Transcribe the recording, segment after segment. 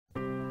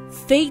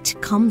Faith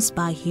comes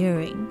by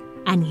hearing,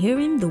 and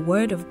hearing the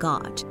Word of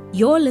God.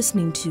 You're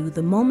listening to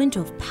The Moment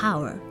of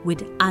Power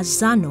with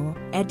Azano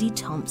Eddie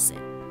Thompson.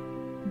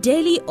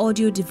 Daily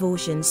audio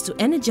devotions to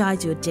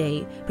energize your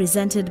day,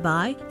 presented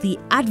by the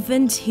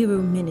Advent Hero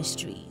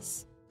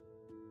Ministries.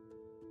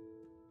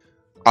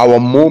 Our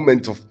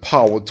Moment of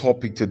Power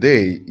topic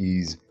today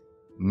is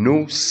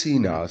No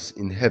Sinners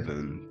in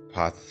Heaven,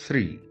 Part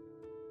 3.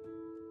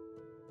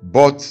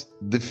 But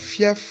the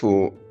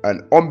fearful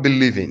and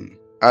unbelieving,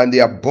 and the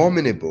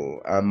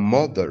abominable, and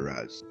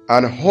murderers,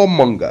 and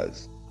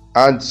whoremongers,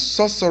 and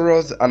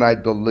sorcerers, and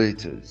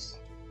idolaters,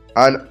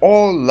 and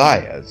all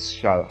liars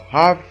shall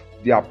have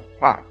their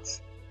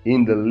part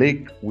in the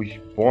lake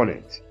which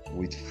burneth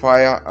with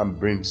fire and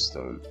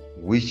brimstone,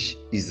 which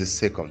is the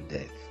second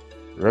death.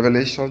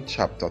 Revelation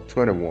chapter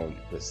 21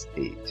 verse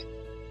 8.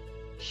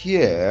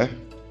 Here,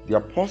 the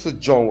Apostle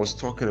John was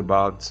talking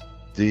about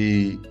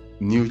the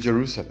New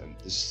Jerusalem,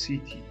 the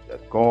city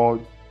that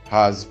God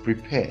has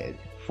prepared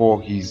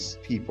for his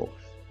people.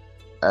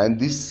 And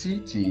this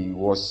city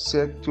was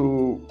said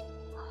to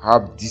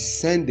have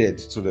descended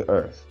to the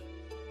earth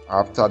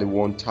after the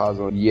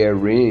 1,000-year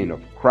reign of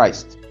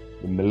Christ,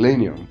 the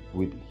millennium,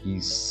 with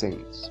his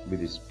saints, with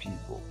his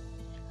people.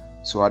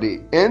 So at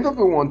the end of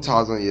the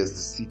 1,000 years, the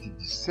city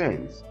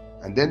descends,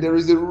 and then there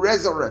is a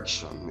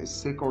resurrection, a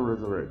second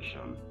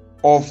resurrection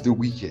of the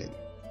wicked.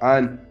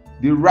 And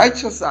the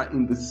righteous are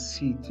in the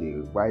city,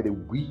 while the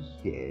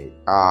wicked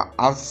are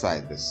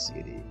outside the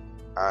city.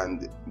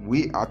 And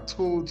we are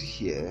told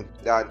here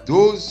that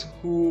those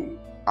who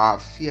are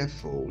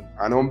fearful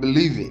and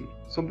unbelieving,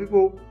 some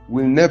people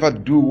will never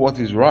do what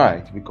is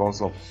right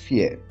because of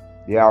fear.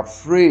 They are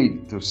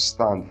afraid to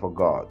stand for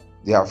God.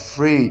 They are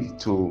afraid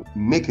to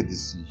make a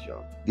decision.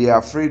 They are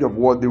afraid of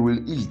what they will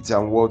eat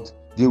and what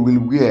they will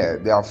wear.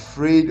 They are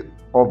afraid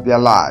of their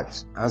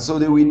lives. And so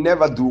they will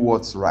never do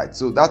what's right.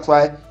 So that's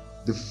why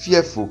the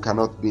fearful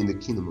cannot be in the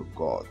kingdom of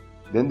God.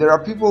 Then there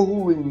are people who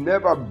will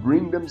never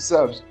bring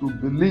themselves to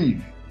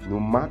believe, no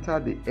matter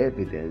the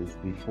evidence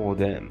before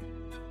them.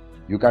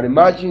 You can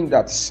imagine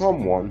that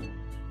someone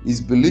is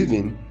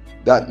believing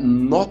that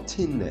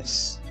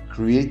nothingness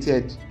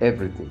created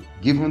everything,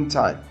 given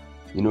time.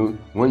 You know,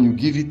 when you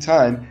give it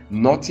time,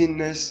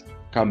 nothingness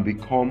can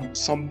become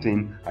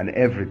something and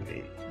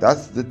everything.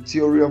 That's the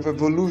theory of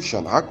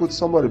evolution. How could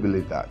somebody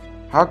believe that?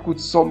 How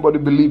could somebody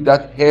believe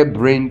that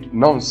harebrained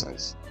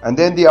nonsense? And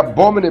then the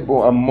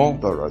abominable and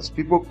murderers.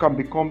 People can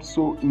become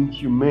so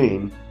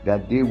inhumane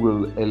that they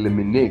will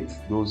eliminate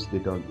those they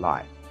don't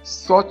like.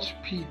 Such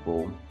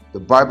people, the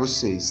Bible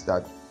says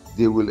that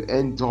they will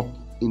end up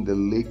in the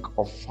lake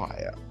of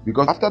fire.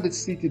 Because after the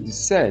city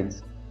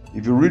descends,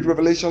 if you read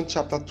Revelation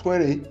chapter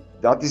 20,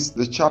 that is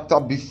the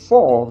chapter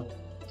before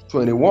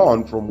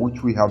 21 from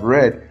which we have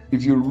read.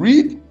 If you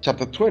read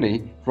chapter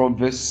 20 from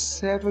verse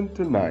 7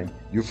 to 9,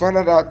 you find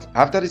out that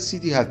after the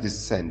city has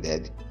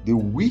descended, the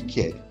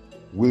wicked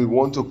will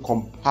want to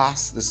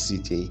compass the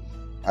city,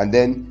 and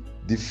then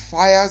the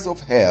fires of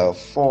hell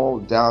fall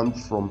down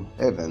from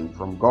heaven,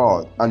 from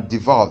God, and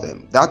devour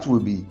them. That will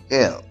be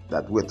hell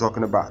that we're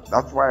talking about.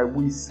 That's why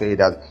we say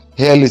that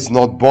hell is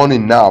not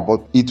burning now,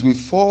 but it will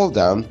fall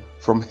down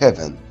from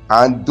heaven.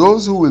 And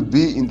those who will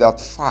be in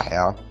that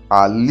fire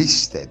are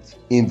listed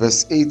in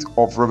verse 8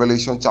 of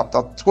Revelation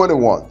chapter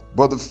 21.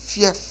 But the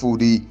fearful,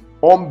 the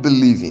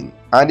unbelieving,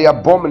 and the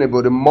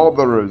abominable, the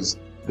murderers,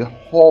 the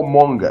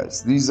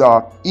whoremongers, these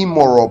are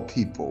immoral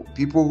people,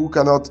 people who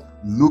cannot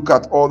look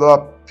at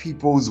other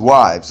people's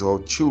wives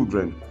or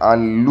children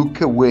and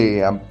look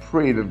away and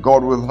pray that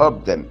God will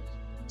help them.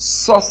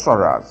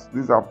 Sorcerers,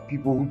 these are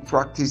people who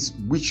practice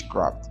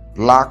witchcraft,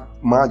 black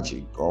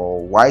magic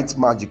or white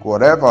magic,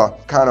 whatever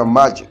kind of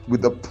magic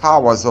with the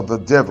powers of the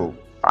devil.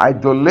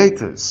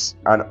 Idolaters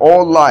and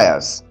all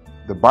liars,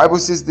 the Bible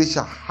says they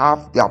shall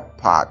have their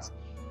part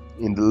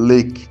in the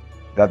lake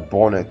that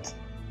burneth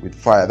with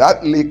fire.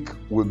 That lake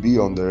will be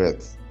on the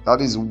earth.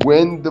 That is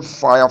when the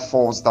fire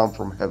falls down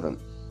from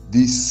heaven.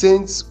 The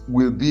saints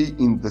will be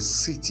in the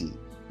city.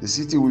 The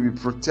city will be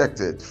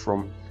protected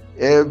from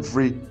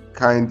every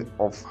kind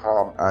of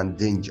harm and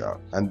danger.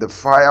 And the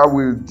fire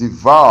will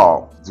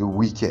devour the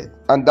wicked.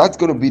 And that's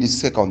going to be the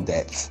second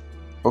death.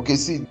 Okay,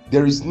 see,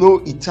 there is no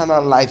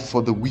eternal life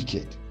for the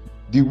wicked.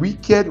 The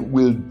wicked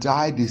will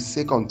die the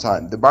second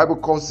time. The Bible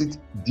calls it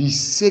the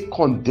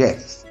second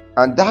death.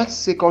 And that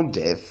second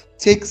death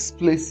takes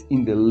place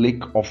in the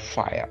lake of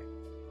fire.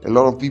 A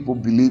lot of people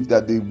believe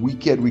that the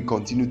wicked will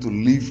continue to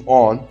live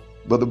on,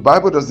 but the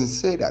Bible doesn't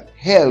say that.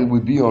 Hell will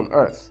be on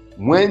earth.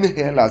 When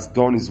hell has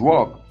done its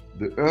work,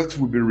 the earth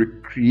will be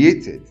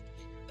recreated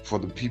for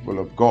the people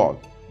of God.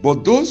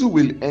 But those who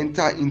will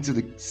enter into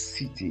the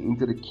city,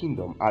 into the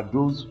kingdom, are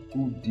those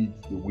who did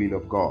the will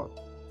of God.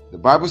 The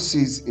Bible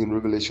says in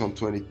Revelation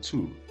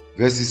 22,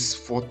 verses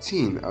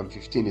 14 and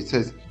 15, it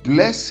says,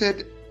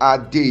 "Blessed are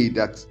they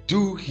that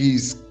do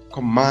his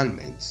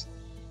commandments,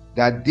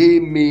 that they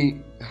may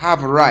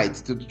have right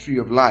to the tree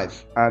of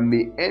life and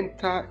may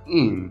enter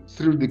in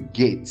through the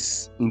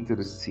gates into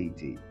the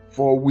city.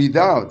 For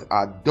without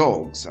are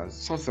dogs and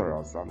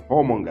sorcerers and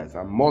whoremongers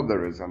and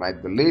murderers and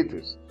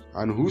idolaters,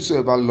 and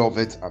whosoever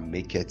loveth and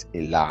maketh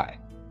a lie.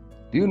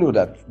 Do you know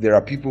that there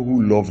are people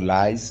who love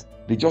lies?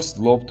 They just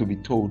love to be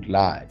told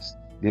lies.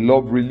 They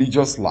love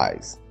religious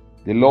lies.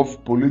 They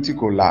love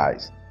political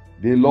lies.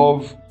 They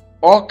love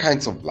all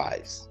kinds of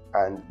lies.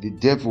 And the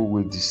devil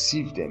will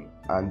deceive them,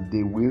 and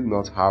they will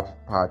not have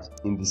part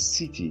in the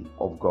city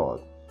of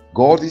God.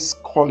 God is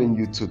calling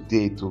you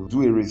today to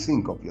do a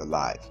rethink of your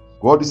life.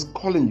 God is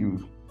calling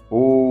you,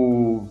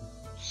 oh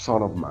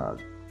son of man.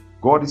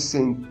 God is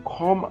saying,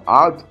 come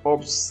out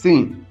of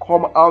sin.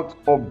 Come out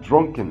of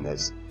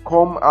drunkenness.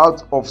 Come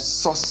out of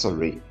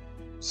sorcery.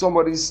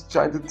 Somebody is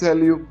trying to tell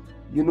you,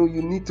 you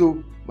need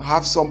to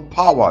have some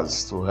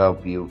powers to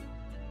help you.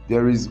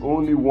 There is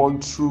only one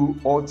true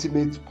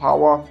ultimate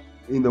power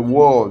in the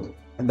world,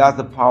 and that's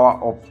the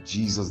power of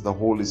Jesus, the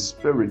Holy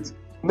Spirit.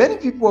 Many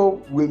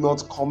people will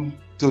not come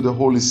to the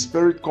Holy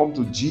Spirit, come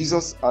to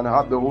Jesus and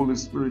have the Holy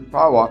Spirit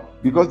power,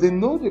 because they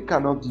know they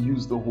cannot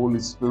use the Holy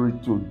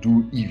Spirit to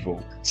do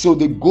evil. So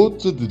they go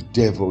to the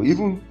devil.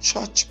 Even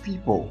church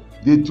people,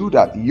 they do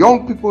that.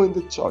 Young people in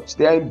the church,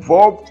 they are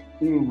involved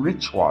in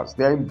rituals.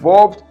 They are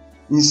involved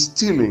in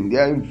stealing. They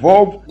are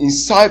involved in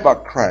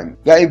cybercrime.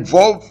 They are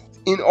involved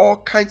in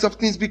all kinds of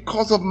things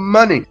because of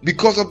money,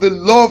 because of the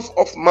love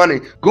of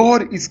money.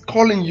 God is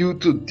calling you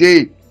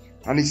today,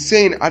 and He's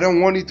saying, I don't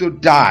want you to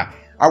die.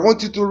 I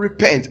want you to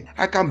repent.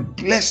 I can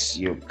bless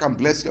you. I can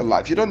bless your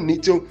life. You don't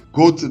need to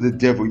go to the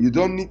devil. You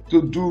don't need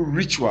to do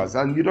rituals,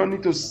 and you don't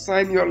need to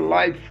sign your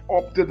life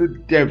up to the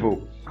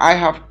devil. I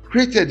have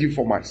created you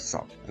for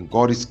myself. And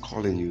God is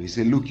calling you. He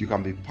said, look, you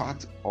can be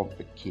part of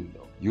the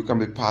kingdom. You can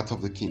be part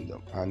of the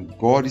kingdom. And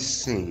God is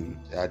saying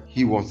that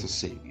He wants to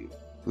save you.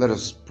 Let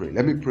us pray.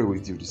 Let me pray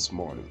with you this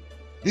morning.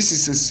 This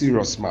is a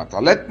serious matter.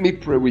 Let me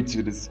pray with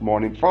you this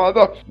morning.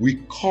 Father,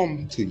 we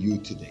come to you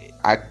today.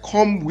 I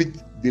come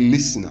with the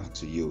listener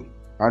to you,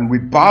 and we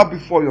bow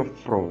before your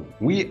throne.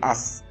 We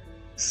as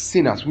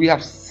sinners, we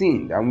have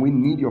sinned, and we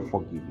need your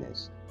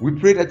forgiveness. We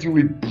pray that you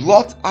will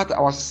blot out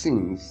our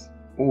sins,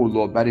 oh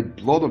Lord, by the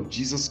blood of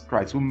Jesus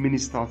Christ, who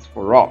ministers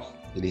for us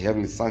in the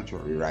heavenly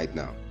sanctuary right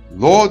now.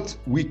 Lord,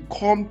 we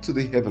come to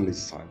the heavenly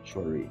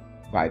sanctuary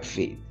by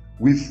faith.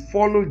 We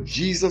follow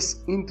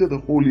Jesus into the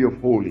Holy of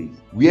Holies,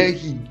 where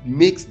He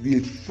makes the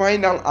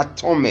final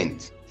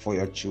atonement for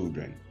your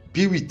children.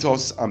 Be with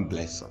us and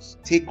bless us.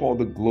 Take all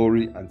the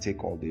glory and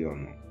take all the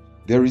honor.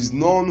 There is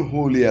none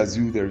holy as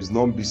you. There is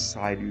none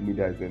beside you,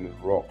 neither is any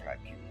rock like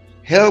you.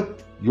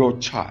 Help your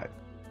child.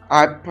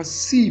 I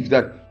perceive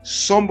that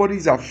somebody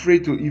is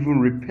afraid to even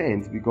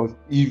repent, because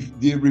if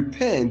they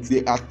repent,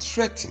 they are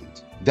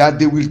threatened that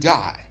they will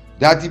die.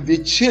 That if they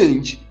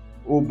change,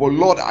 oh, but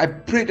Lord, I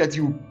pray that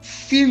you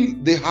fill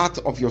the heart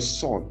of your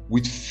son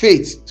with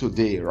faith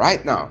today,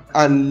 right now,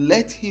 and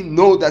let him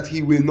know that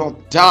he will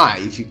not die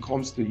if he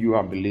comes to you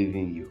and believes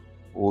in you.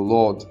 Oh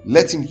Lord,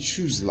 let him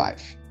choose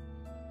life.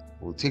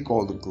 We'll take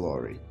all the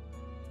glory.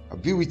 I'll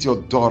be with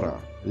your daughter.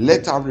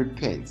 Let her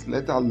repent.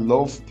 Let her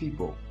love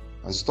people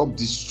and stop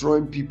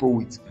destroying people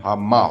with her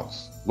mouth.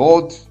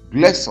 Lord,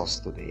 bless us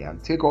today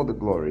and take all the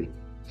glory.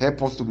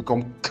 Help us to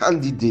become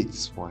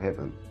candidates for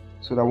heaven,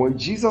 so that when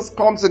Jesus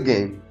comes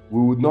again,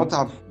 we would not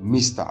have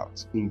missed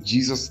out. In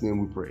Jesus'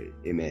 name we pray.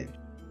 Amen.